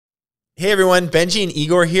Hey everyone, Benji and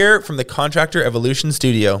Igor here from the Contractor Evolution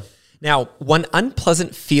Studio. Now, one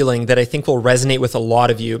unpleasant feeling that I think will resonate with a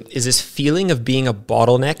lot of you is this feeling of being a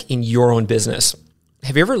bottleneck in your own business.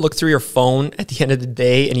 Have you ever looked through your phone at the end of the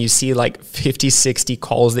day and you see like 50, 60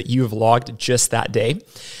 calls that you have logged just that day?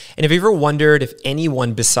 And have you ever wondered if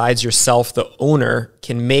anyone besides yourself, the owner,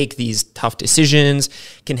 can make these tough decisions,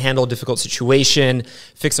 can handle a difficult situation,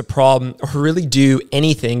 fix a problem, or really do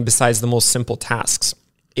anything besides the most simple tasks?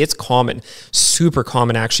 It's common, super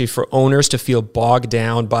common actually, for owners to feel bogged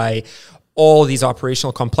down by all these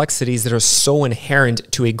operational complexities that are so inherent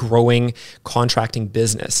to a growing contracting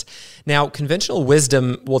business. Now, conventional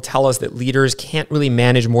wisdom will tell us that leaders can't really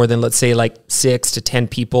manage more than, let's say, like 6 to 10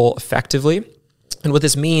 people effectively. And what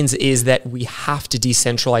this means is that we have to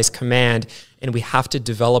decentralize command and we have to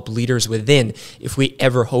develop leaders within if we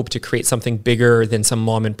ever hope to create something bigger than some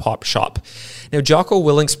mom and pop shop. Now, Jocko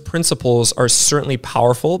Willink's principles are certainly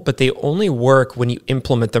powerful, but they only work when you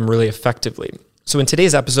implement them really effectively. So in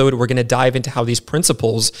today's episode, we're going to dive into how these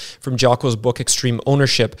principles from Jocko's book, Extreme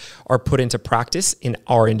Ownership, are put into practice in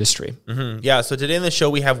our industry. Yeah, so today on the show,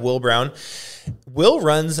 we have Will Brown. Will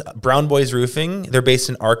runs Brown Boys Roofing. They're based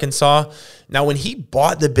in Arkansas. Now, when he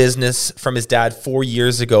bought the business from his dad 4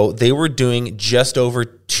 years ago, they were doing just over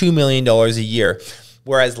 $2 million a year,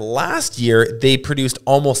 whereas last year, they produced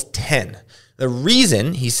almost 10. The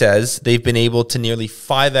reason, he says, they've been able to nearly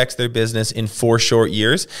 5x their business in 4 short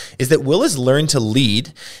years is that Will has learned to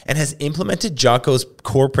lead and has implemented Jocko's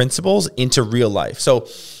core principles into real life. So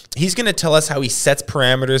he's going to tell us how he sets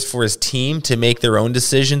parameters for his team to make their own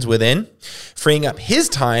decisions within, freeing up his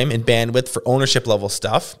time and bandwidth for ownership level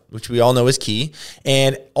stuff, which we all know is key,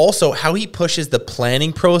 and also how he pushes the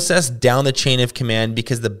planning process down the chain of command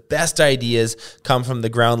because the best ideas come from the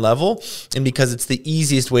ground level and because it's the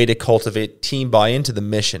easiest way to cultivate team buy-in to the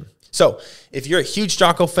mission. So if you're a huge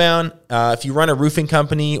Jocko fan, if you run a roofing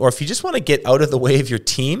company, or if you just want to get out of the way of your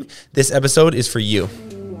team, this episode is for you.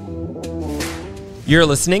 You're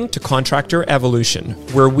listening to Contractor Evolution,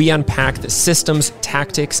 where we unpack the systems,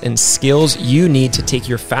 tactics, and skills you need to take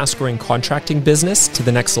your fast-growing contracting business to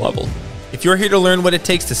the next level. If you're here to learn what it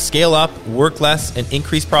takes to scale up, work less, and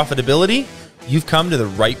increase profitability, you've come to the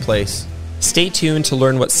right place. Stay tuned to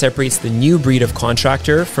learn what separates the new breed of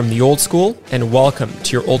contractor from the old school, and welcome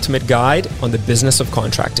to your ultimate guide on the business of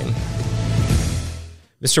contracting.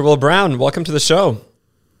 Mr. Will Brown, welcome to the show.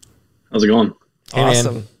 How's it going? Hey,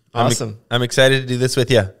 awesome. Man. Awesome. I'm excited to do this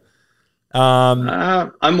with you.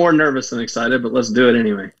 I'm more nervous than excited, but let's do it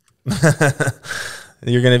anyway.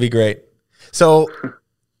 You're going to be great. So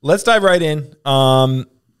let's dive right in.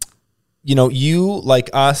 You, like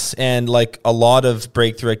us and like a lot of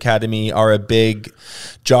Breakthrough Academy, are a big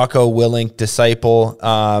Jocko Willink disciple.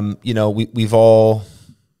 We've all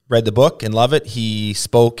read the book and love it. He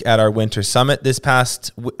spoke at our winter summit this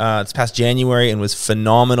past January and was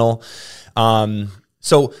phenomenal.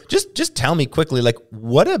 So just tell me quickly, like,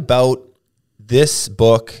 what about this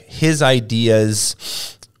book, his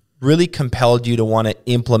ideas, really compelled you to want to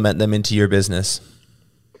implement them into your business?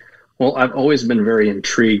 Well, I've always been very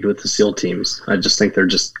intrigued with the SEAL teams. I just think they're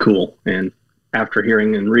just cool. And after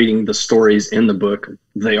hearing and reading the stories in the book,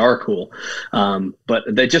 they are cool. But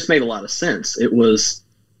they just made a lot of sense. It was,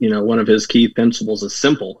 one of his key principles is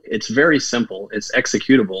simple. It's very simple. It's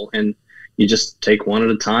executable. And you just take one at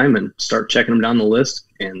a time and start checking them down the list.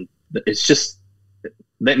 And it's just,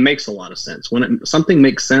 that makes a lot of sense. When something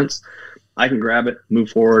makes sense, I can grab it, move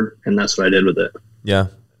forward. And that's what I did with it. Yeah.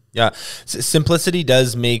 Yeah. Simplicity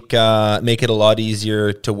does make it a lot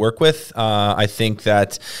easier to work with. I think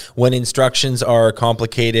that when instructions are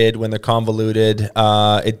complicated, when they're convoluted,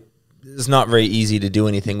 it is not very easy to do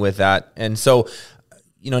anything with that. And so,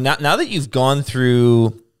 now that you've gone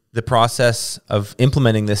through the process of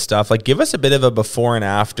implementing this stuff, like, give us a bit of a before and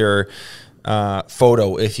after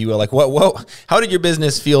photo, if you will. Like, how did your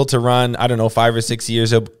business feel to run, I don't know, 5 or 6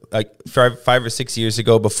 years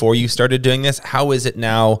ago before you started doing this? How is it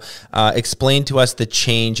now? Explain to us the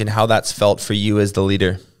change and how that's felt for you as the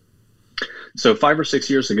leader. So 5 or 6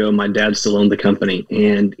 years ago, my dad still owned the company,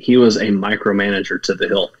 and he was a micromanager to the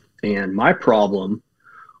hilt. And my problem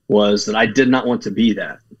was that I did not want to be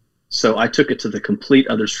that. So I took it to the complete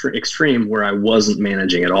other extreme where I wasn't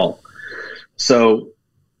managing at all. So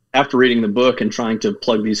after reading the book and trying to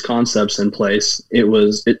plug these concepts in place, it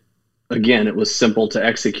was simple to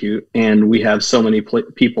execute. And we have so many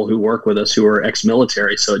people who work with us who are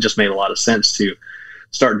ex-military. So it just made a lot of sense to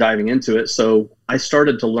start diving into it. So I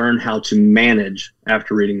started to learn how to manage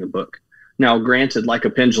after reading the book. Now, granted, like a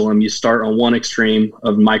pendulum, you start on one extreme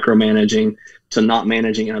of micromanaging to not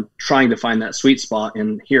managing, and I'm trying to find that sweet spot.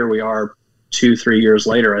 And here we are 2-3 years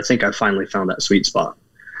later, I think I finally found that sweet spot.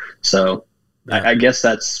 So I guess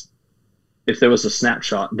that's, if there was a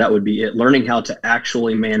snapshot, that would be it. Learning how to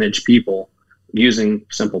actually manage people using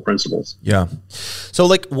simple principles. Yeah. So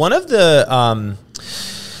like one of the,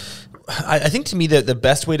 I think to me that the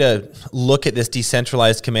best way to look at this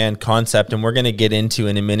decentralized command concept, and we're going to get into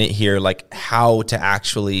in a minute here, like how to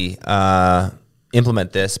actually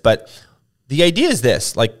implement this. But the idea is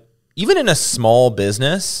this, like even in a small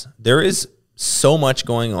business, there is so much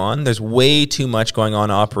going on. There's way too much going on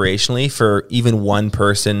operationally for even one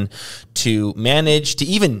person to manage, to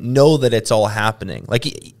even know that it's all happening. Like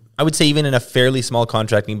I would say even in a fairly small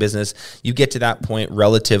contracting business, you get to that point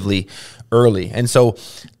relatively early. And so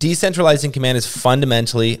decentralizing command is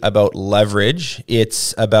fundamentally about leverage.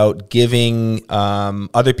 It's about giving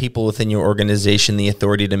other people within your organization the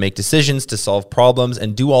authority to make decisions, to solve problems,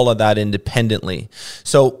 and do all of that independently.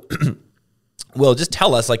 So Will, just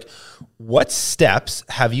tell us, like, what steps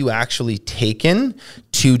have you actually taken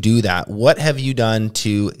to do that? What have you done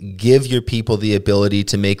to give your people the ability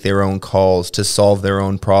to make their own calls, to solve their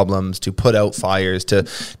own problems, to put out fires, to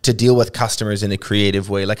deal with customers in a creative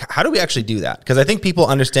way? Like, how do we actually do that? Because I think people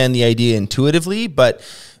understand the idea intuitively, but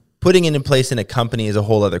putting it in place in a company is a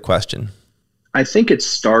whole other question. I think it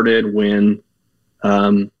started when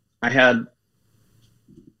I'd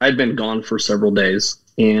been gone for several days.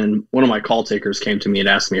 And one of my call takers came to me and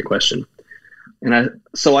asked me a question. And I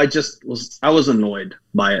was annoyed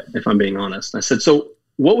by it, if I'm being honest. I said, so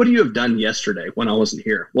what would you have done yesterday when I wasn't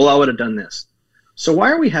here? Well, I would have done this. So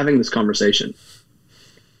why are we having this conversation?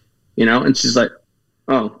 And she's like,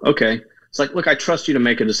 oh, okay. It's like, look, I trust you to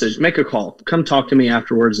make a decision, make a call, come talk to me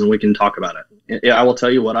afterwards and we can talk about it. I will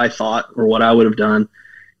tell you what I thought or what I would have done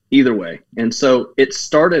either way. And so it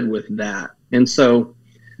started with that. And so,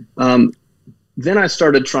 then I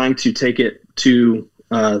started trying to take it to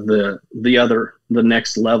the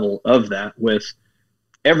next level of that with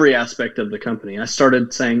every aspect of the company. I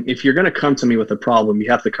started saying, if you're going to come to me with a problem, you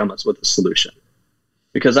have to come up with a solution,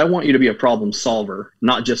 because I want you to be a problem solver,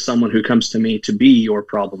 not just someone who comes to me to be your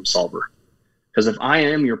problem solver. Because if I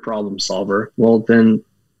am your problem solver, well, then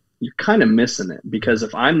you're kind of missing it. Because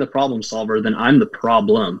if I'm the problem solver, then I'm the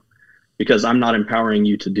problem. Because I'm not empowering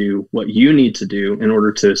you to do what you need to do in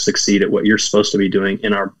order to succeed at what you're supposed to be doing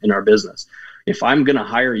in our business. If I'm going to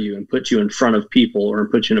hire you and put you in front of people or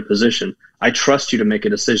put you in a position, I trust you to make a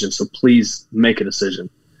decision. So please make a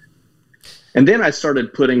decision. And then I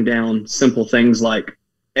started putting down simple things like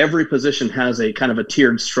every position has a kind of a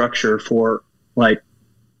tiered structure for like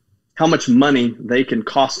how much money they can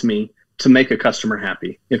cost me to make a customer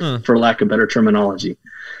happy, for lack of better terminology.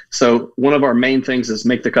 So one of our main things is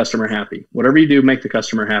make the customer happy. Whatever you do, make the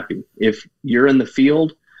customer happy. If you're in the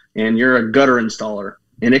field and you're a gutter installer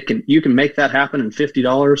and you can make that happen in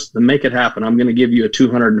 $50, then make it happen. I'm going to give you a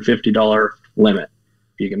 $250 limit.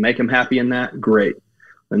 If you can make them happy in that, great.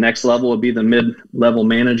 The next level would be the mid-level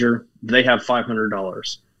manager. They have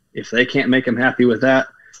 $500. If they can't make them happy with that,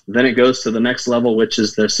 then it goes to the next level, which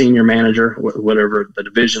is the senior manager, whatever, the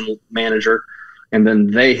division manager. And then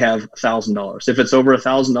they have $1,000. If it's over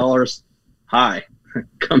 $1,000, hi,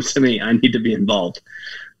 come to me. I need to be involved.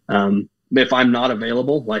 If I'm not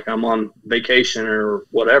available, like I'm on vacation or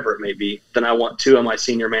whatever it may be, then I want two of my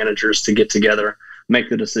senior managers to get together, make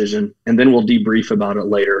the decision, and then we'll debrief about it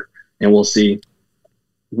later and we'll see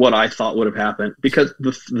what I thought would have happened. Because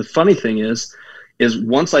the funny thing is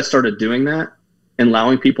once I started doing that and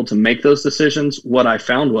allowing people to make those decisions, what I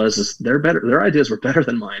found was their ideas were better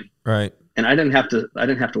than mine. Right. And I didn't have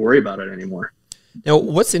to worry about it anymore. Now,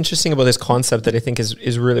 what's interesting about this concept that I think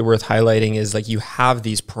is really worth highlighting is like you have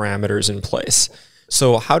these parameters in place.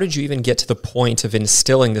 So how did you even get to the point of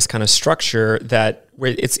instilling this kind of structure that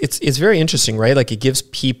where it's very interesting, right? Like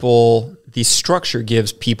the structure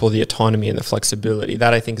gives people the autonomy and the flexibility.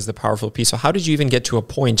 That I think is the powerful piece. So how did you even get to a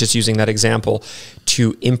point, just using that example,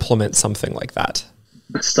 to implement something like that?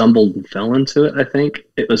 I stumbled and fell into it. I think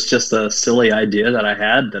it was just a silly idea that I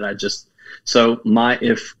had that I just,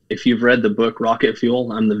 if you've read the book Rocket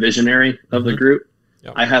Fuel, I'm the visionary of the group.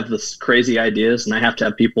 Yep. I have this crazy ideas and I have to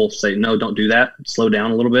have people say, no, don't do that. Slow down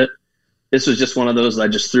a little bit. This was just one of those that I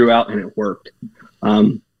just threw out and it worked.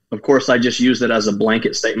 Of course, I just used it as a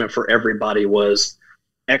blanket statement for everybody was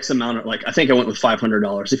X amount of, like, I think I went with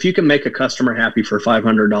 $500. If you can make a customer happy for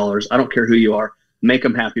 $500, I don't care who you are, make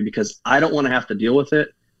them happy, because I don't want to have to deal with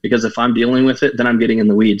it, because if I'm dealing with it, then I'm getting in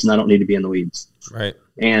the weeds and I don't need to be in the weeds. Right.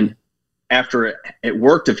 And after it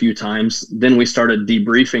worked a few times, then we started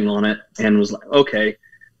debriefing on it and was like, okay,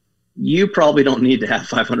 you probably don't need to have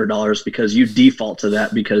 $500 because you default to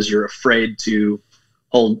that because you're afraid to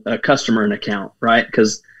hold a customer an account, right?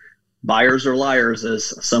 Because buyers are liars,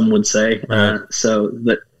 as some would say. Right. So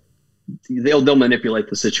that they'll manipulate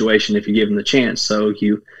the situation if you give them the chance. So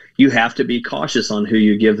you have to be cautious on who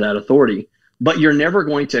you give that authority. But you're never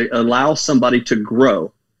going to allow somebody to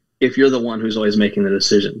grow if you're the one who's always making the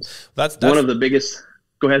decisions. That's one of the biggest.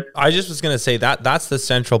 Go ahead. I just was going to say that's the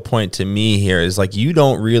central point to me here is like, you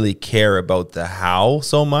don't really care about the how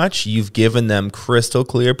so much. You've given them crystal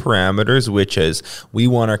clear parameters, which is we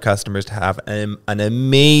want our customers to have an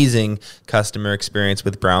amazing customer experience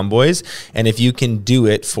with Brown Boys. And if you can do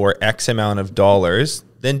it for X amount of dollars,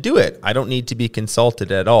 then do it. I don't need to be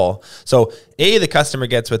consulted at all. So A, the customer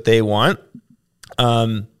gets what they want.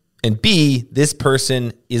 And B, this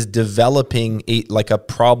person is developing a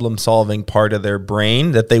problem-solving part of their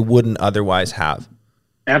brain that they wouldn't otherwise have.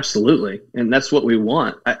 Absolutely. And that's what we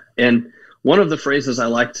want. And one of the phrases I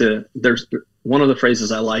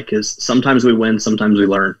like is sometimes we win, sometimes we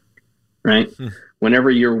learn, right?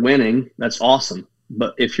 Whenever you're winning, that's awesome.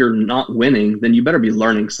 But if you're not winning, then you better be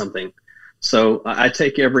learning something. So I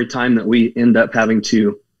take every time that we end up having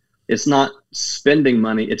to, it's not spending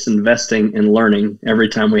money, it's investing in learning every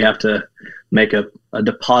time we have to make a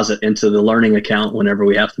deposit into the learning account whenever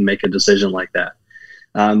we have to make a decision like that.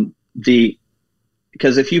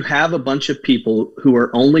 Because if you have a bunch of people who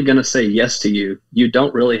are only going to say yes to you, you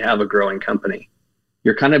don't really have a growing company.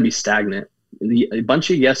 You're kind of be stagnant. A bunch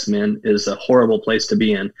of yes men is a horrible place to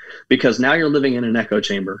be in, because now you're living in an echo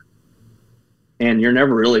chamber and you're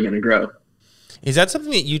never really going to grow. Is that something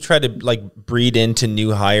that you try to like breed into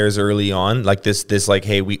new hires early on? Like this like,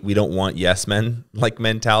 hey, we don't want yes men like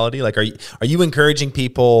mentality? Like, are you encouraging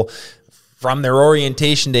people from their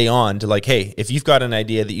orientation day on to like, hey, if you've got an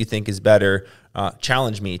idea that you think is better,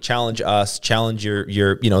 challenge me, challenge us, challenge your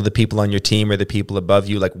the people on your team or the people above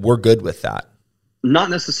you. Like, we're good with that. Not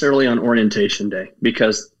necessarily on orientation day,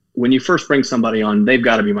 because when you first bring somebody on, they've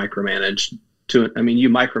got to be micromanaged. You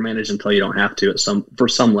micromanage until you don't have to for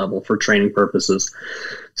some level for training purposes.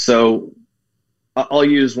 So I'll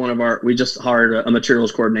use we just hired a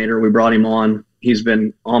materials coordinator. We brought him on. He's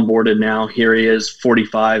been onboarded now. Here he is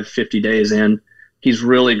 45, 50 days in. He's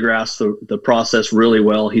really grasped the process really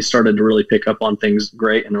well. He started to really pick up on things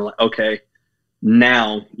great. And they're like, okay,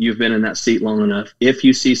 now you've been in that seat long enough. If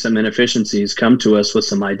you see some inefficiencies, come to us with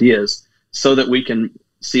some ideas so that we can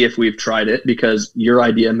see if we've tried it, because your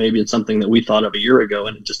idea, maybe it's something that we thought of a year ago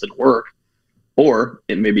and it just didn't work, or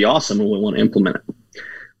it may be awesome and we want to implement it.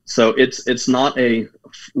 So it's not a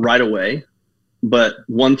right away, but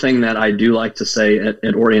one thing that I do like to say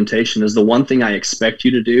at orientation is the one thing I expect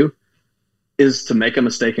you to do is to make a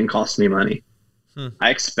mistake and cost me money.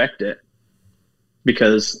 I expect it,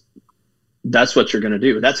 because that's what you're going to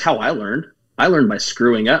do. That's how I learned. I learned by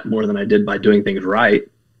screwing up more than I did by doing things right.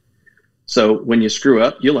 So when you screw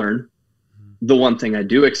up, you learn. The one thing I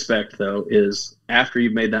do expect, though, is after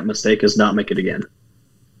you've made that mistake, is not make it again.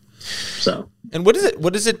 So, and what is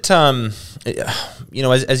it?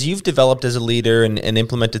 As you've developed as a leader and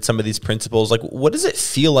implemented some of these principles, like, what does it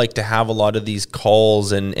feel like to have a lot of these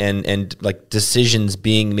calls and like decisions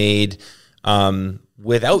being made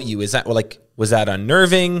without you? Is that was that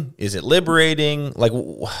unnerving? Is it liberating? Like,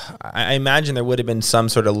 I imagine there would have been some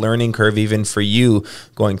sort of learning curve even for you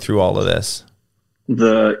going through all of this.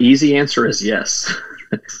 The easy answer is yes.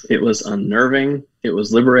 It was unnerving. It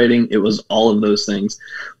was liberating. It was all of those things.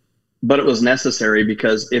 But it was necessary,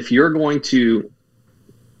 because if you're going to,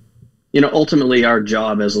 ultimately our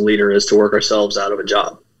job as a leader is to work ourselves out of a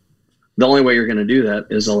job. The only way you're going to do that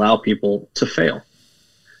is allow people to fail.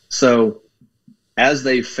 So as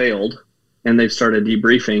they've failed and they've started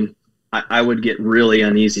debriefing, I would get really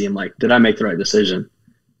uneasy. I'm like, did I make the right decision?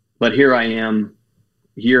 But here I am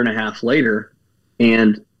a year and a half later,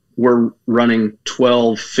 and we're running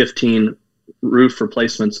 12, 15 roof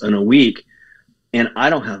replacements in a week, and I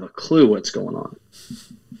don't have a clue what's going on.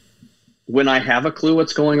 When I have a clue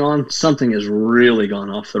what's going on, something has really gone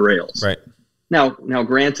off the rails. Right. Now,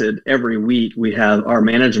 granted, every week we have our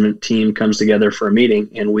management team comes together for a meeting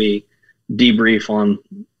and we debrief on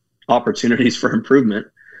opportunities for improvement.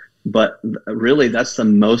 But really, that's the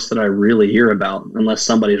most that I really hear about, unless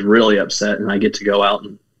somebody's really upset and I get to go out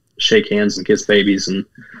and shake hands and kiss babies and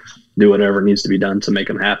do whatever needs to be done to make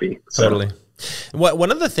them happy. Totally.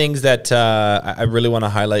 One of the things that I really want to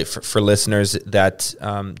highlight for listeners that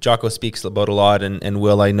Jocko speaks about a lot, and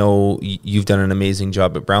Will, I know you've done an amazing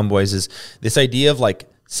job at Brown Boys, is this idea of like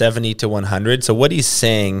 70 to 100. So what he's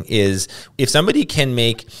saying is, if somebody can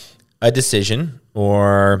make a decision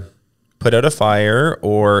or put out a fire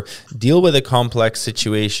or deal with a complex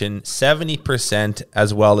situation 70%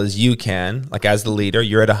 as well as you can, like as the leader,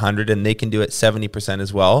 you're at 100 and they can do it 70%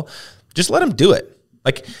 as well, just let them do it.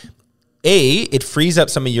 Like, it frees up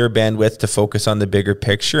some of your bandwidth to focus on the bigger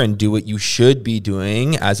picture and do what you should be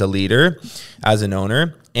doing as a leader, as an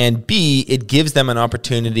owner. And B, it gives them an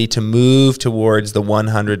opportunity to move towards the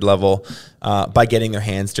 100 level by getting their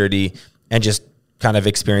hands dirty and just kind of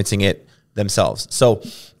experiencing it themselves. So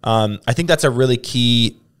I think that's a really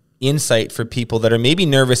key insight for people that are maybe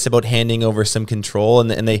nervous about handing over some control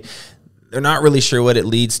and they're not really sure what it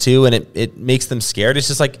leads to, and it makes them scared. It's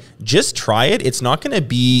just like, just try it. It's not going to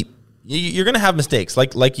be, you're going to have mistakes.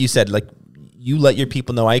 Like you said, like you let your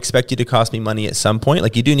people know, I expect you to cost me money at some point.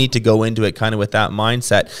 Like you do need to go into it kind of with that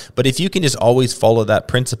mindset. But if you can just always follow that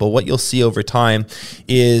principle, what you'll see over time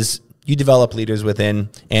is you develop leaders within,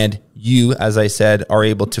 and you, as I said, are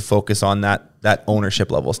able to focus on that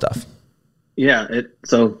ownership level stuff. Yeah.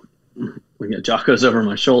 So we got Jocko's over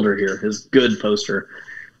my shoulder here, his good poster.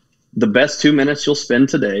 The best 2 minutes you'll spend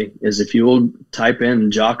today is if you will type in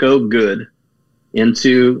Jocko Good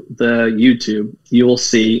into the YouTube, you will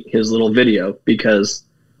see his little video, because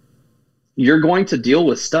you're going to deal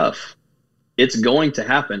with stuff. It's going to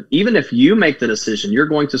happen. Even if you make the decision, you're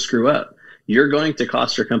going to screw up. You're going to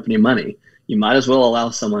cost your company money. You might as well allow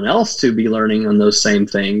someone else to be learning on those same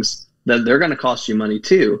things, that they're going to cost you money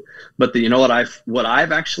too. But you know what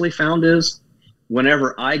I've actually found is,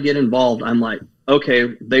 whenever I get involved, I'm like,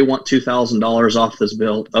 okay, they want $2,000 off this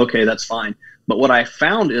bill. Okay, that's fine. But what I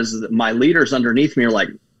found is that my leaders underneath me are like,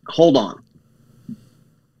 hold on.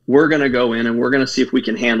 We're going to go in and we're going to see if we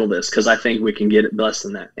can handle this, because I think we can get it less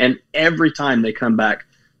than that. And every time they come back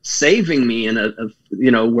saving me in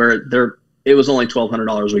where it was only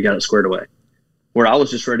 $1,200, we got it squared away, where I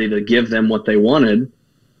was just ready to give them what they wanted.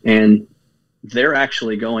 And they're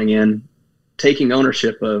actually going in, taking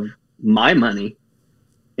ownership of my money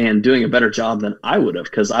and doing a better job than I would have,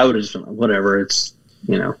 because I would have just been like, whatever, it's,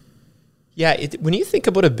 Yeah, when you think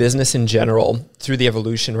about a business in general through the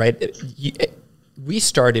evolution, right?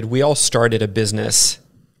 We all started a business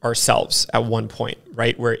ourselves at one point,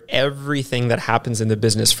 right? Where everything that happens in the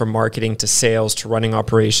business, from marketing to sales to running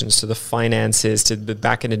operations to the finances to the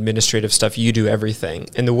back end administrative stuff, you do everything.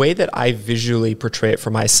 And the way that I visually portray it for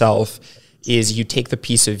myself is you take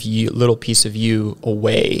the little piece of you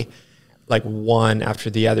away, like one after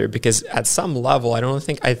the other, because at some level,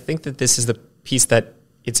 I think that this is the piece that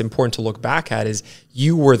it's important to look back at, is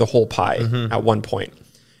you were the whole pie at one point,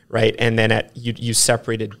 right? And then you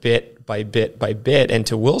separated bit by bit by bit. And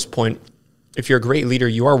to Will's point, if you're a great leader,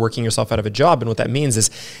 you are working yourself out of a job. And what that means is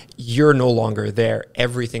you're no longer there.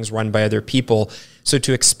 Everything's run by other people. So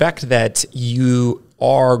to expect that you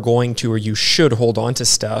are going to, or you should hold on to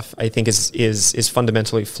stuff, I think is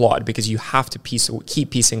fundamentally flawed, because you have to keep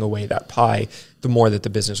piecing away that pie the more that the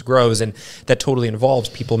business grows. And that totally involves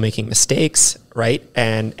people making mistakes, right?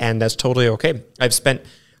 And that's totally okay. I've spent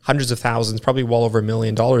hundreds of thousands, probably well over $1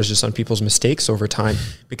 million just on people's mistakes over time,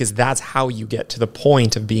 because that's how you get to the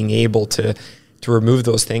point of being able to remove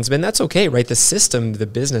those things. But that's okay, right? The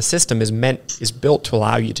business system is built to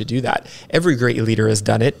allow you to do that. Every great leader has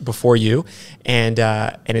done it before you, and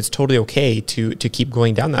it's totally okay to keep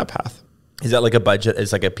going down that path. Is that like a budget?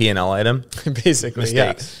 It's like a P&L item? Basically,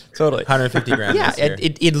 mistakes. Yeah, totally. 150 grand. Yeah,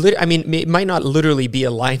 it might not literally be a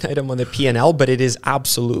line item on the P&L, but it is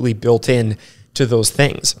absolutely built in to those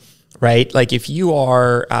things, right? Like if you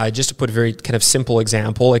are, just to put a very kind of simple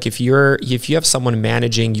example, like if you have someone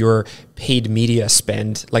managing your paid media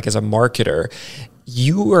spend, like as a marketer,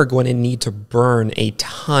 you are going to need to burn a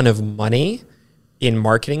ton of money in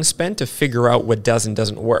marketing spend to figure out what does and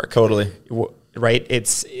doesn't work. Totally. Right?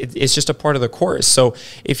 It's just a part of the course. So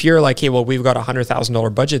if you're like, hey, well, we've got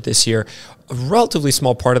 $100,000 budget this year, a relatively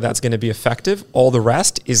small part of that's going to be effective. All the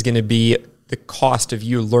rest is going to be the cost of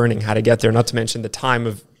you learning how to get there, not to mention the time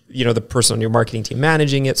of, the person on your marketing team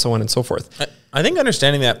managing it, so on and so forth. I think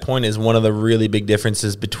understanding that point is one of the really big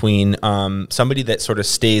differences between somebody that sort of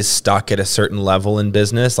stays stuck at a certain level in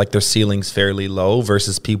business, like their ceiling's fairly low,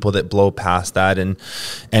 versus people that blow past that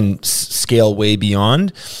and scale way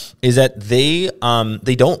beyond, is that they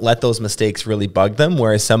don't let those mistakes really bug them.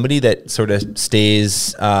 Whereas somebody that sort of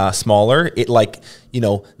stays smaller, it like,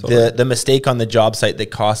 totally. the mistake on the job site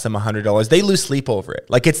that cost them $100, they lose sleep over it.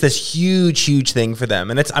 Like it's this huge thing for them.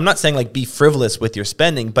 And I'm not saying like be frivolous with your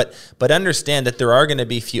spending, but understand that there are going to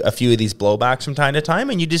be a few of these blowbacks from time to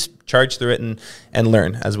time, and you just charge through it and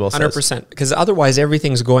learn, as Will says. 100%, because otherwise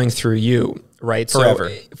everything's going through you, right?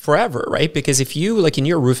 Forever, right? Because if you, like in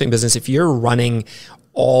your roofing business, if you're running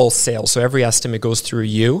all sales, so every estimate goes through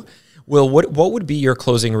you, Will, what would be your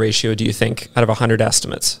closing ratio, do you think, out of 100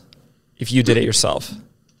 estimates if you did it yourself?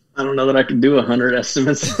 I don't know that I can do 100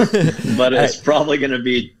 estimates, but it's probably going to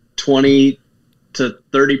be 20 to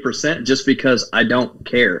 30% just because I don't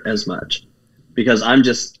care as much, because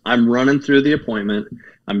I'm running through the appointment.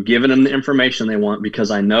 I'm giving them the information they want,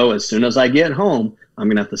 because I know as soon as I get home, I'm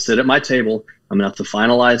going to have to sit at my table. I'm going to have to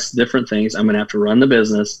finalize different things. I'm going to have to run the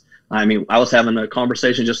business. I mean, I was having a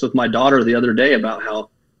conversation just with my daughter the other day about how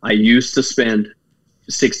I used to spend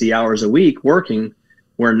 60 hours a week working,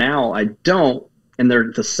 where now I don't, and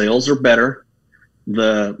the sales are better,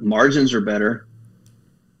 the margins are better,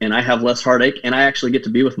 and I have less heartache, and I actually get to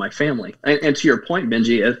be with my family. And to your point,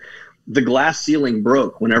 Benji, the glass ceiling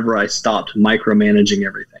broke whenever I stopped micromanaging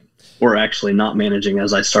everything, or actually not managing,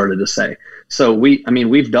 as I started to say. So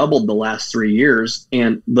we've doubled the last 3 years.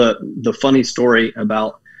 And the funny story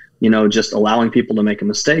about, just allowing people to make a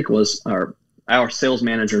mistake was our sales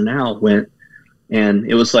manager now went, and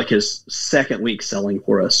it was like his second week selling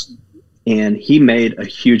for us. And he made a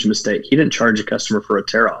huge mistake. He didn't charge a customer for a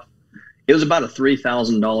tear off. It was about a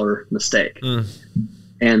 $3,000 mistake.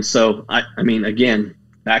 And so, I mean, again,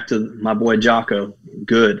 back to my boy Jocko,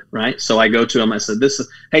 good, right? So I go to him, I said,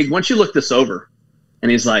 hey, why don't you look this over?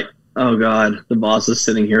 And he's like, oh God, the boss is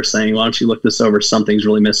sitting here saying, why don't you look this over? Something's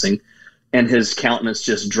really missing. And his countenance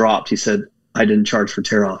just dropped. He said, I didn't charge for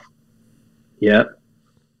tear off. Yep.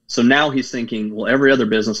 So now he's thinking, well, every other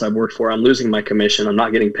business I've worked for, I'm losing my commission. I'm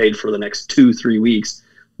not getting paid for the next 2-3 weeks.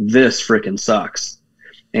 This freaking sucks.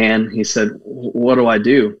 And he said, what do I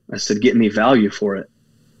do? I said, get me value for it.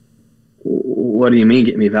 What do you mean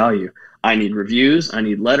get me value? I need reviews. I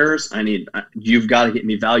need letters. You've got to get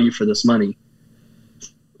me value for this money.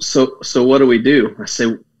 So what do?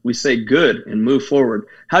 We say good and move forward.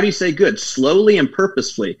 How do you say good? Slowly and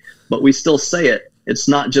purposefully, but we still say it. It's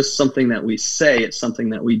not just something that we say, it's something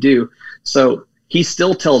that we do. So he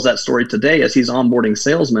still tells that story today as he's onboarding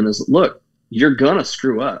salesmen is, look, you're going to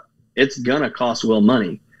screw up. It's going to cost Will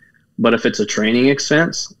money. But if it's a training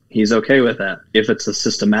expense, he's okay with that. If it's a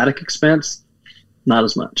systematic expense, not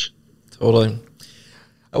as much. Totally.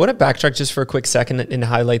 I want to backtrack just for a quick second and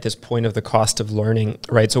highlight this point of the cost of learning,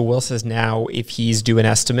 right? So Will says now if he's doing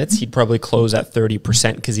estimates, he'd probably close at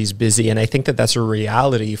 30% because he's busy. And I think that that's a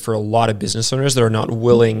reality for a lot of business owners that are not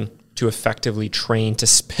willing to effectively train,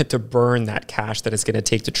 to burn that cash that it's going to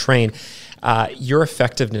take to train. Your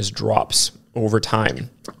effectiveness drops over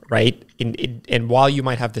time, right? And while you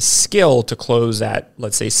might have the skill to close at,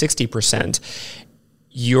 let's say, 60%,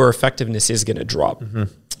 your effectiveness is going to drop. Mm-hmm.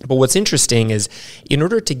 But what's interesting is in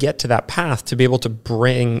order to get to that path, to be able to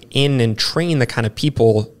bring in and train the kind of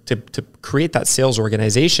people to create that sales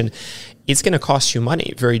organization, it's going to cost you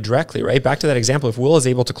money very directly, right? Back to that example, if Will is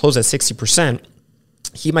able to close at 60%,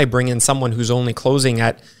 he might bring in someone who's only closing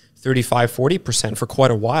at 35, 40% for quite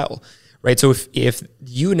a while, right? So if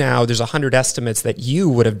you now, there's 100 estimates that you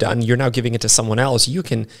would have done, you're now giving it to someone else, you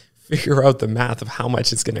can figure out the math of how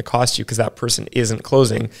much it's going to cost you because that person isn't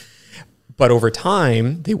closing. But over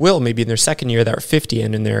time, they will. Maybe in their second year, they're 50,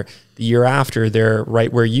 and in the year after, they're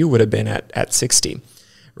right where you would have been at 60,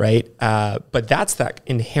 right? But that's that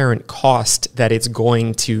inherent cost that it's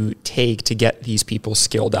going to take to get these people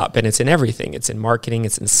skilled up. And it's in everything. It's in marketing,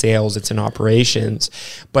 it's in sales, it's in operations.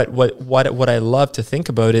 But what I love to think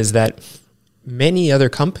about is that many other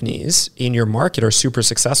companies in your market are super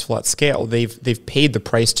successful at scale. They've paid the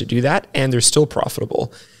price to do that, and they're still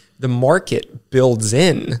profitable. The market builds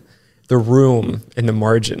in the room and the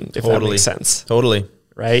margin, if that makes sense. Totally.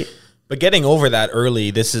 Right? But getting over that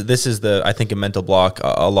early, this is I think a mental block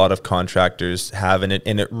a lot of contractors have, and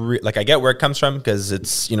like I get where it comes from because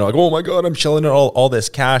it's, like, oh my God, I'm shelling all this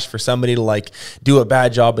cash for somebody to like do a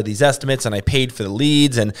bad job with these estimates, and I paid for the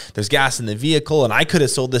leads, and there's gas in the vehicle, and I could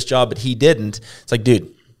have sold this job, but he didn't. It's like,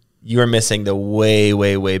 dude, you are missing the way,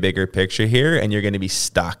 way, way bigger picture here, and you're going to be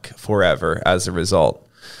stuck forever as a result.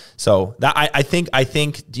 So that I think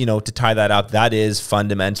to tie that up, that is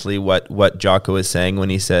fundamentally what Jocko is saying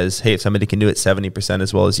when he says, hey, if somebody can do it 70%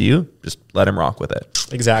 as well as you, just let him rock with it.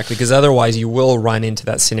 Exactly, because otherwise you will run into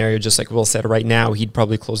that scenario, just like Will said. Right now, he'd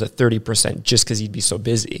probably close at 30% just because he'd be so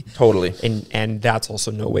busy. Totally. And that's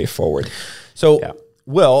also no way forward. So, yeah.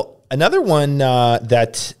 Will, another one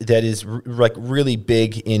that is like really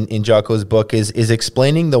big in Jocko's book is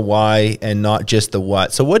explaining the why and not just the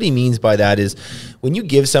what. So what he means by that is when you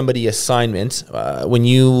give somebody assignment, when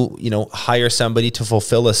you hire somebody to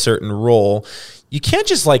fulfill a certain role, you can't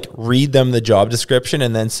just like read them the job description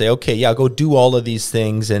and then say, okay, yeah, go do all of these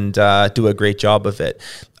things and do a great job of it.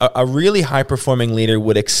 A really high-performing leader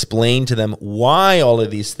would explain to them why all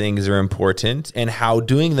of these things are important and how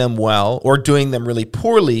doing them well or doing them really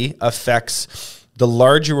poorly affects the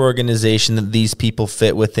larger organization that these people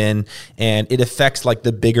fit within, and it affects like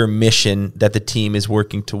the bigger mission that the team is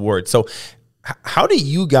working towards. So How do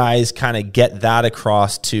you guys kind of get that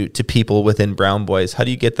across to people within Brown Boys? How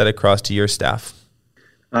do you get that across to your staff?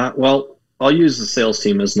 Well, I'll use the sales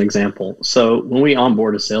team as an example. So when we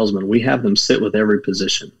onboard a salesman, we have them sit with every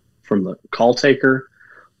position, from the call taker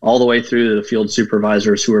all the way through to the field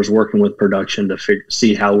supervisors who are working with production to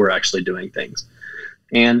see how we're actually doing things.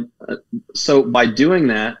 And so by doing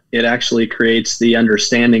that, it actually creates the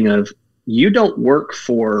understanding of, you don't work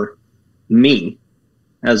for me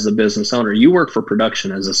as the business owner. You work for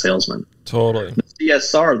production as a salesman. Totally. The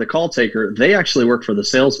CSR, the call taker, they actually work for the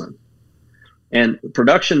salesman. And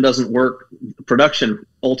production doesn't work. Production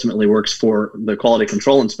ultimately works for the quality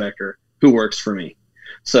control inspector, who works for me.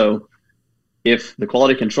 So if the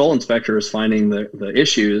quality control inspector is finding the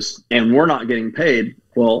issues and we're not getting paid,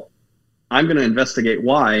 well, I'm going to investigate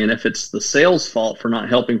why. And if it's the sales fault for not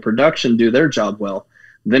helping production do their job well,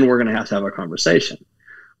 then we're going to have a conversation.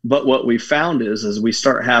 But what we found is, as we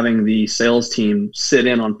start having the sales team sit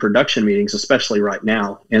in on production meetings, especially right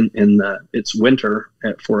now, it's winter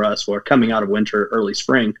for us. We're coming out of winter, early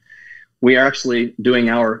spring. We are actually doing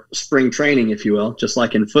our spring training, if you will, just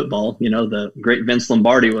like in football. You know, the great Vince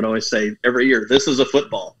Lombardi would always say every year, this is a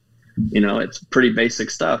football. You know, it's pretty basic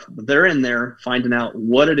stuff. But they're in there finding out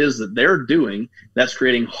what it is that they're doing that's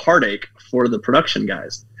creating heartache for the production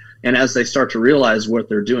guys. And as they start to realize what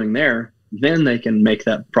they're doing there, then they can make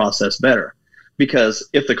that process better. Because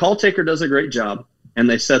if the call taker does a great job and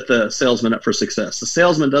they set the salesman up for success, the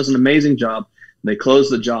salesman does an amazing job, they close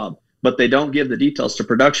the job, but they don't give the details to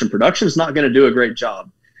production. Production is not going to do a great job.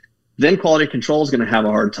 Then quality control is going to have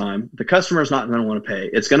a hard time. The customer is not going to want to pay.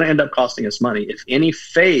 It's going to end up costing us money. If any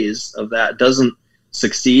phase of that doesn't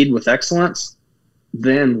succeed with excellence,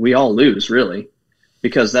 then we all lose, really,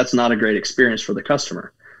 because that's not a great experience for the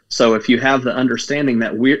customer. So if you have the understanding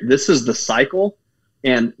that this is the cycle,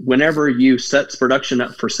 and whenever you set production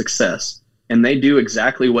up for success and they do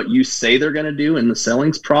exactly what you say they're going to do in the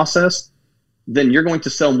selling process, then you're going to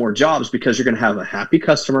sell more jobs, because you're going to have a happy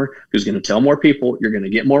customer who's going to tell more people, you're going to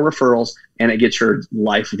get more referrals, and it gets your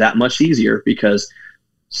life that much easier, because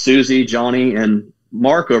Susie, Johnny, and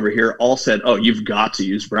Mark over here all said, oh, you've got to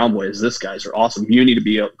use Brown Boys. This guys are awesome. You need to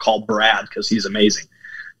be called Brad because he's amazing.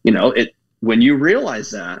 You know, when you realize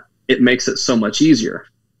that, it makes it so much easier.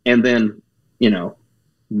 And then, you know,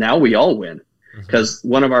 now we all win, because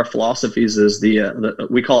one of our philosophies is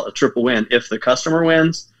we call it a triple win. If the customer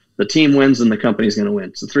wins, the team wins, and the company's going to win.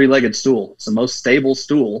 It's a three-legged stool. It's the most stable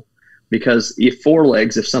stool, because if four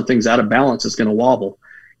legs, if something's out of balance, it's going to wobble.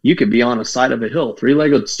 You could be on a side of a hill.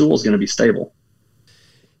 Three-legged stool is going to be stable.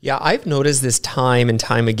 Yeah, I've noticed this time and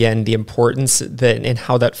time again, the importance that and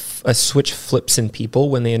how that a switch flips in people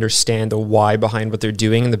when they understand the why behind what they're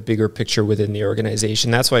doing and the bigger picture within the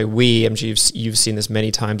organization. That's why you've seen this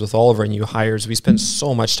many times with all of our new hires. We spend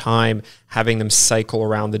so much time having them cycle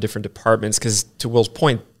around the different departments, because to Will's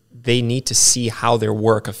point, they need to see how their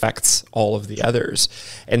work affects all of the others.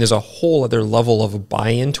 And there's a whole other level of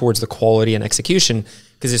buy-in towards the quality and execution,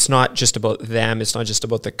 because it's not just about them. It's not just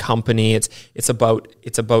about the company. It's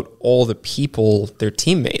about all the people, their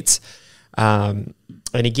teammates. And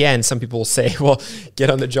again, some people will say, well,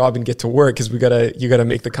 get on the job and get to work, because you gotta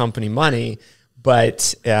make the company money.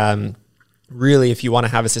 But really, if you want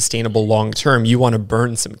to have a sustainable long-term, you want to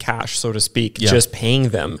burn some cash, so to speak, just paying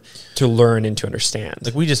them to learn and to understand.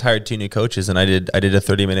 Like, we just hired 2 new coaches, and I did a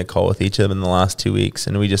 30-minute call with each of them in the last 2 weeks,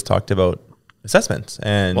 and we just talked about assessments.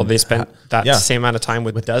 And well, they spent that same amount of time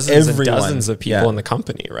with dozens and dozens of people in the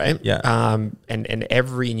company, right? Yeah. And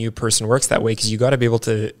every new person works that way, because you got to be able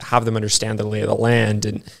to have them understand the lay of the land.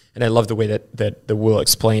 And I love the way that the Will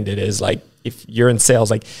explained it, is like, if you're in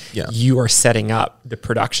sales, like you are setting up the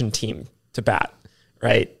production team to bat,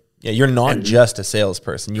 right? Yeah, you're not just a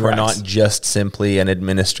salesperson. You are not just simply an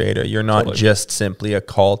administrator. You're not just simply a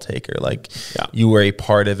call taker. Like, you are a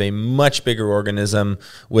part of a much bigger organism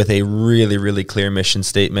with a really, really clear mission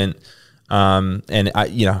statement. And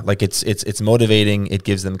it's motivating. It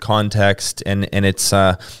gives them context, and it's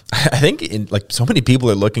I think so many people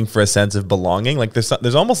are looking for a sense of belonging. Like,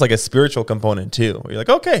 there's almost like a spiritual component too, where you're like,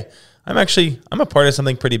 okay, I'm a part of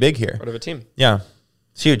something pretty big here. Part of a team. Yeah.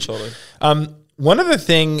 It's huge. Totally. One other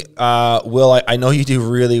thing, Will, I know you do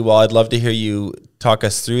really well. I'd love to hear you talk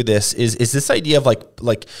us through this. Is this idea of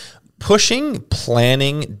like pushing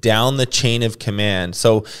planning down the chain of command?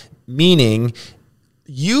 So, meaning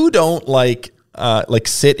you don't like like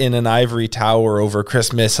sit in an ivory tower over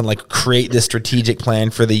Christmas and like create this strategic plan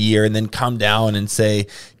for the year and then come down and say,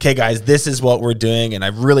 okay, guys, this is what we're doing. And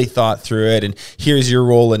I've really thought through it. And here's your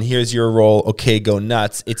role and here's your role. Okay, go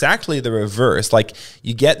nuts. It's actually the reverse. Like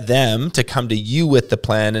you get them to come to you with the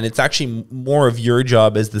plan. And it's actually more of your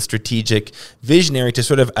job as the strategic visionary to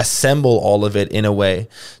sort of assemble all of it in a way.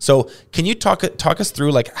 So can you talk us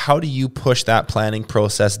through like, how do you push that planning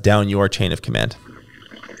process down your chain of command?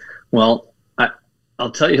 Well, I'll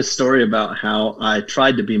tell you a story about how I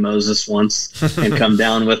tried to be Moses once and come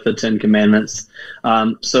down with the 10 Commandments.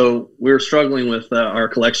 So we were struggling with our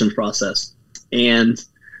collections process, and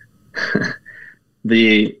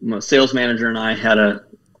the sales manager and I had a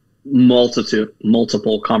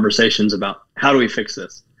multiple conversations about how do we fix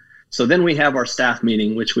this. So then we have our staff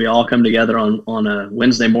meeting, which we all come together on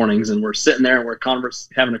Wednesday mornings, and we're sitting there and we're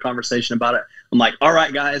having a conversation about it. I'm like, all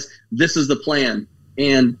right, guys, this is the plan.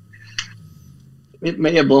 And it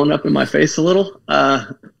may have blown up in my face a little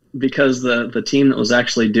because the team that was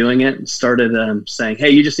actually doing it started saying,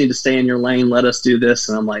 hey, you just need to stay in your lane. Let us do this.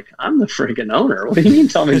 And I'm like, I'm the freaking owner. What do you mean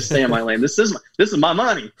tell me to stay in my lane? This is my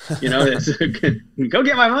money. You know, go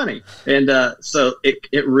get my money. And so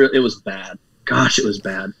it was bad. Gosh, it was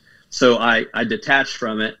bad. So I detached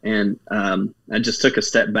from it, and I just took a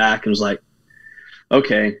step back and was like,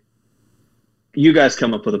 okay, you guys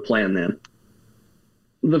come up with a plan then.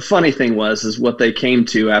 The funny thing is what they came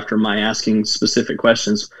to after my asking specific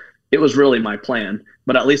questions, it was really my plan,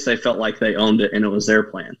 but at least they felt like they owned it and it was their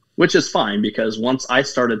plan, which is fine, because once I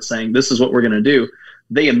started saying, this is what we're going to do,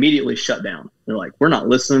 they immediately shut down. They're like, we're not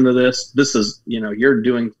listening to this. This is, you're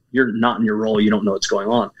not in your role. You don't know what's going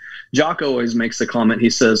on. Jocko always makes the comment.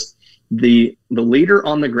 He says, the leader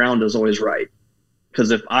on the ground is always right.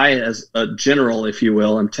 Because if I, as a general, if you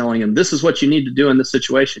will, am telling him, this is what you need to do in this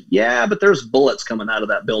situation. Yeah, but there's bullets coming out of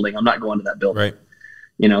that building. I'm not going to that building.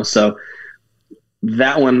 Right. So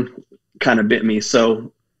that one kind of bit me.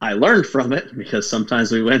 So I learned from it, because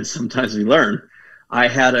sometimes we win, sometimes we learn. I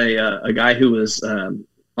had a guy who was on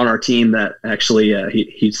our team that actually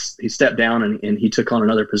he stepped down and he took on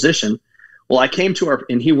another position. Well, I came to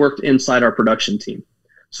and he worked inside our production team.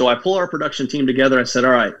 So I pull our production team together. I said,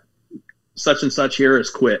 all right, such and such here has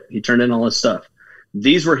quit. He turned in all his stuff.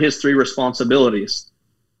 These were his 3 responsibilities.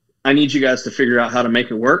 I need you guys to figure out how to make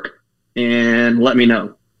it work and let me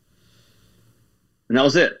know. And that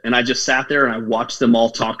was it. And I just sat there and I watched them all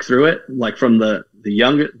talk through it. Like from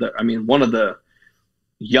one of the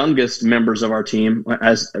youngest members of our team,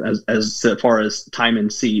 as far as time in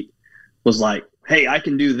seat, was like, hey, I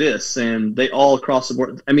can do this. And they all across the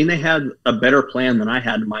board, they had a better plan than I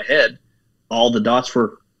had in my head. All the dots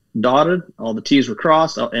were dotted, all the T's were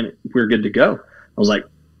crossed, and we were good to go. I was like,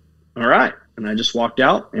 all right. And I just walked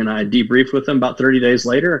out and I debriefed with them about 30 days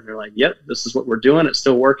later. And they're like, yep, this is what we're doing. It's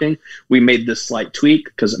still working. We made this slight tweak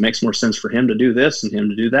because it makes more sense for him to do this and him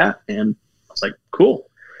to do that. And I was like, cool.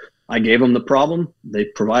 I gave them the problem. They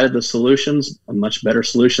provided the solutions, a much better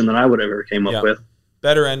solution than I would have ever came up with.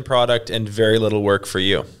 Better end product and very little work for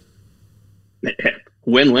you.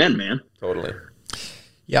 Win-win, man. Totally.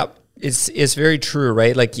 Yep. It's very true,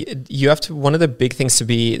 right? Like you have to, one of the big things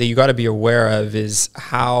that you got to be aware of is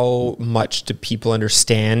how much do people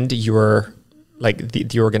understand your, like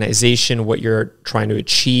the organization, what you're trying to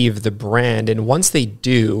achieve, the brand. And once they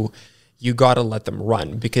do, you got to let them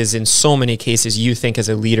run, because in so many cases you think as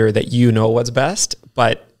a leader that you know what's best,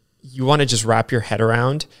 but you want to just wrap your head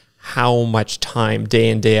around how much time day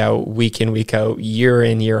in, day out, week in, week out, year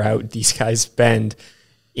in, year out, these guys spend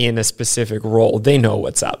in a specific role. They know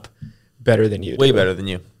what's up better than you do. Way better than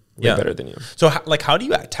you. Way better than you. So how do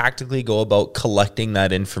you tactically go about collecting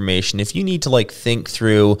that information? If you need to think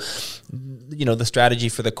through, the strategy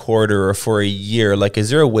for the quarter or for a year,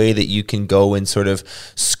 is there a way that you can go and sort of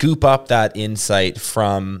scoop up that insight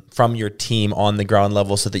from your team on the ground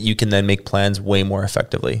level so that you can then make plans way more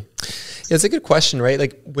effectively? Yeah, it's a good question, right?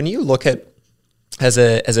 Like when you look at as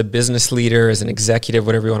a business leader, as an executive,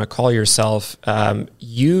 whatever you want to call yourself,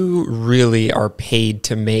 you really are paid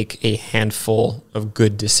to make a handful of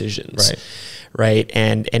good decisions, right?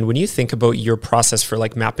 And when you think about your process for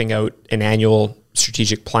mapping out an annual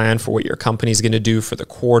strategic plan for what your company is going to do for the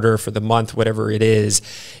quarter, for the month, whatever it is,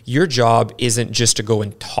 your job isn't just to go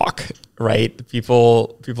and talk, right?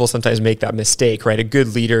 People sometimes make that mistake, right? A good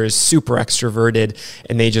leader is super extroverted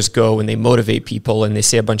and they just go and they motivate people and they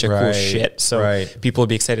say a bunch of cool shit. So people will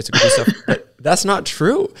be excited to do stuff. But that's not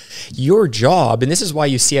true. Your job, and this is why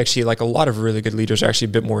you see actually a lot of really good leaders are actually a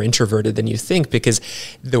bit more introverted than you think, because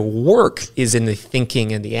the work is in the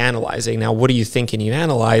thinking and the analyzing. Now, what do you think and you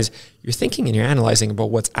analyze? You're thinking and you're analyzing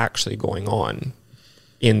about what's actually going on.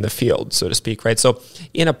 in the field, so to speak, right? So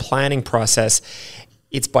in a planning process,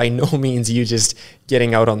 it's by no means you just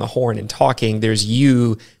getting out on the horn and talking. There's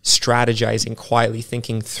you strategizing quietly,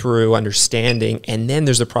 thinking through, understanding, and then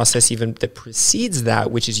there's a process even that precedes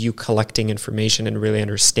that, which is you collecting information and really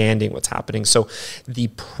understanding what's happening. So the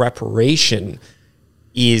preparation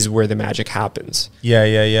is where the magic happens.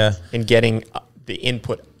 Yeah. And getting the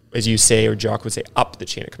input, as you say, or Jock would say, up the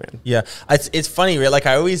chain of command. Yeah, it's funny, right? Like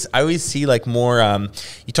I always see like more.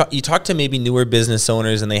 You talk to maybe newer business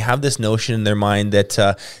owners, and they have this notion in their mind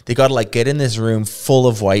that they got to like get in this room full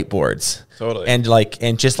of whiteboards, totally,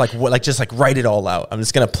 and just write it all out. I'm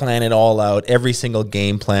just gonna plan it all out, every single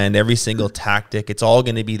game plan, every single tactic. It's all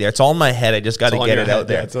gonna be there. It's all in my head. I just got to get it out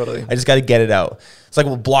there. Yeah, totally. I just got to get it out. It's like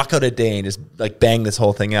we'll block out a day and just like bang this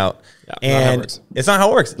whole thing out. Yeah, and it's not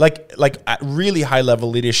how it works. Like at really high level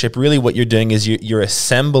leadership, really what you're doing is you're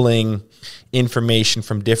assembling information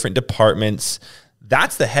from different departments.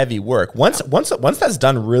 That's the heavy work. Once that's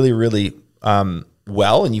done really, really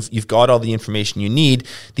well, and you've got all the information you need,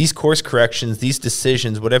 these course corrections, these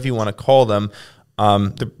decisions, whatever you want to call them,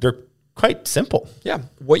 they're quite simple. Yeah.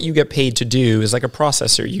 What you get paid to do is like a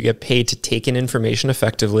processor. You get paid to take in information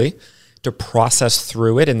effectively, to process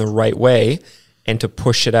through it in the right way, and to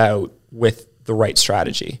push it out with the right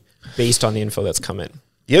strategy based on the info that's come in.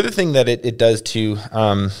 The other thing that it does too,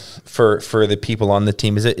 for the people on the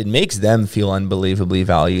team, is it makes them feel unbelievably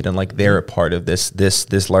valued and like they're a part of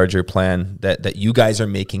this larger plan that you guys are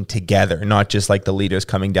making together, not just like the leaders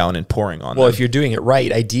coming down and pouring on them. Well, if you're doing it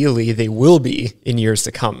right, ideally they will be in years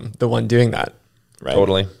to come, the one doing that. Right.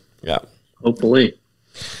 Totally. Yeah. Hopefully.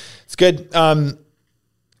 It's good.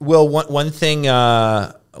 Will,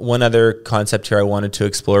 one other concept here I wanted to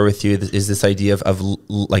explore with you is this idea of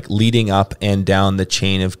like leading up and down the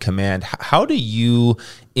chain of command. How do you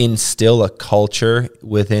instill a culture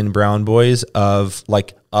within Brown Boys of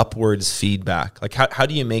like upwards feedback? Like how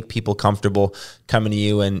do you make people comfortable coming to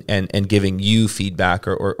you and giving you feedback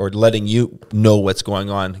or letting you know what's going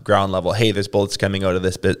on ground level? Hey, there's bullets coming out of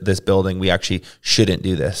this building. We actually shouldn't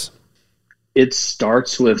do this. It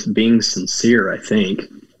starts with being sincere, I think.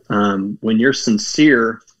 When you're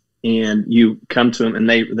sincere and you come to them and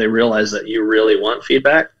they realize that you really want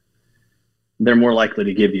feedback, they're more likely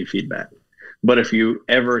to give you feedback. But if you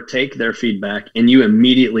ever take their feedback and you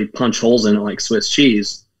immediately punch holes in it like Swiss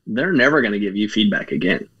cheese, they're never going to give you feedback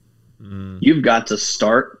again. You've got to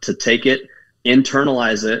start to take it,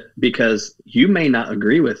 internalize it, because you may not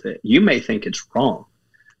agree with it. You may think it's wrong,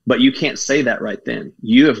 but you can't say that right then.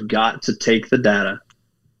 You have got to take the data,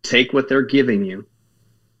 take what they're giving you,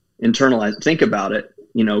 internalize, think about it,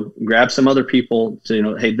 grab some other people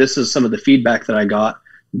to, hey, this is some of the feedback that I got.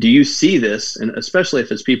 Do you see this? And especially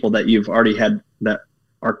if it's people that you've already had that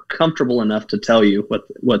are comfortable enough to tell you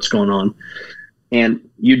what's going on, and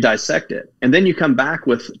you dissect it. And then you come back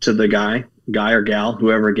to the guy or gal,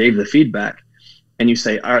 whoever gave the feedback, and you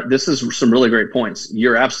say, all right, this is some really great points.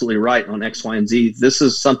 You're absolutely right on X, Y, and Z. This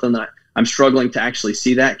is something that I'm struggling to actually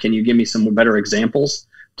see that. Can you give me some better examples?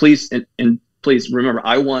 Please, and please remember,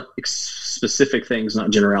 I want specific things,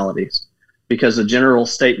 not generalities, because a general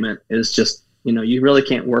statement is just, you really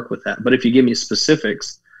can't work with that. But if you give me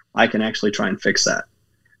specifics, I can actually try and fix that.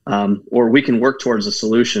 Or we can work towards a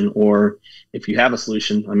solution. Or if you have a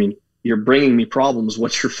solution, you're bringing me problems.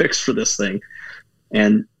 What's your fix for this thing?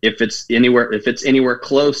 And if it's anywhere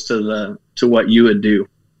close to what you would do,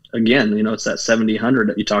 again, it's that 70-100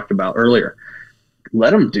 that you talked about earlier.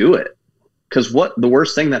 Let them do it. Because the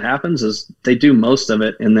worst thing that happens is they do most of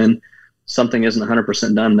it, and then something isn't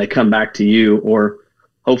 100% done. They come back to you, or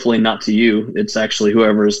hopefully not to you. It's actually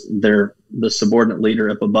whoever's the subordinate leader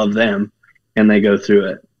up above them, and they go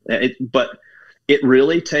through it. But it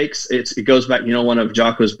really takes, it goes back, one of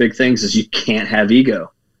Jocko's big things is you can't have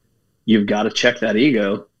ego. You've got to check that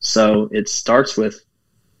ego. So it starts with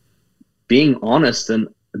being honest and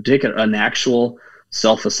take an actual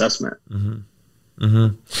self-assessment. Mm-hmm.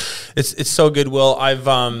 Mm-hmm. It's so good, Will. I've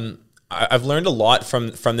learned a lot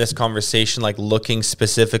from this conversation, like looking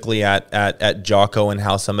specifically at Jocko and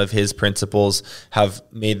how some of his principles have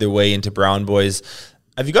made their way into Brown Boys.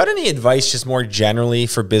 Have you got any advice just more generally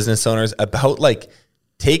for business owners about like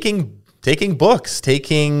taking books,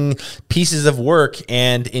 taking pieces of work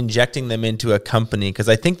and injecting them into a company? Because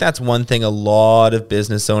I think that's one thing a lot of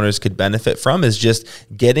business owners could benefit from, is just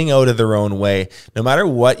getting out of their own way. No matter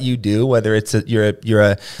what you do, whether it's you're a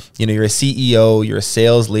CEO, you're a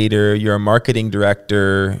sales leader, you're a marketing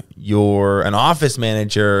director, you're an office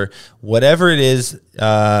manager, whatever it is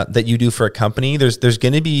that you do for a company, there's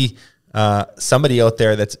going to be somebody out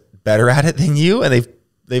there that's better at it than you, and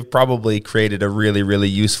they've probably created a really, really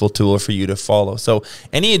useful tool for you to follow. So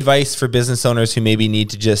any advice for business owners who maybe need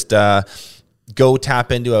to just go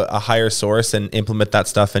tap into a higher source and implement that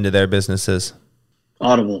stuff into their businesses?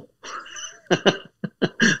 Audible.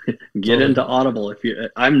 Get into Audible.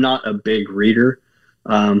 I'm not a big reader,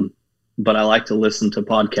 but I like to listen to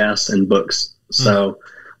podcasts and books. So,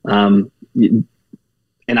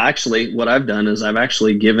 and actually what I've done is I've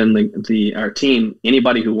actually given our team,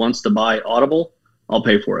 anybody who wants to buy Audible, I'll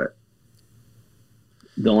pay for it.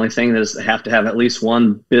 The only thing is they have to have at least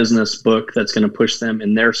one business book that's going to push them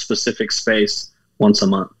in their specific space once a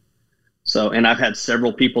month. So, and I've had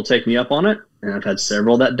several people take me up on it, and I've had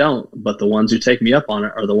several that don't, but the ones who take me up on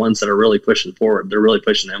it are the ones that are really pushing forward. They're really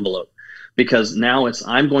pushing the envelope, because now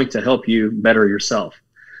I'm going to help you better yourself.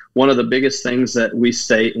 One of the biggest things that we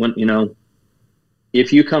say when,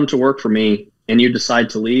 if you come to work for me and you decide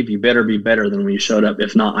to leave, you better be better than when you showed up.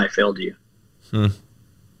 If not, I failed you.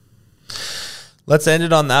 Let's end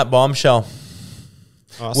it on that bombshell.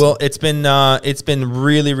 Awesome. Well, it's been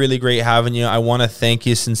really, really great having you. I want to thank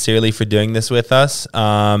you sincerely for doing this with us,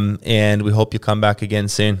 and we hope you come back again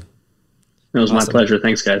soon. It was my pleasure.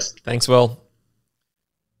 Thanks, guys. Thanks, Will.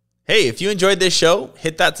 Hey, if you enjoyed this show,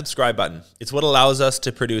 hit that subscribe button. It's what allows us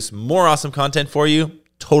to produce more awesome content for you,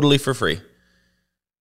 totally for free.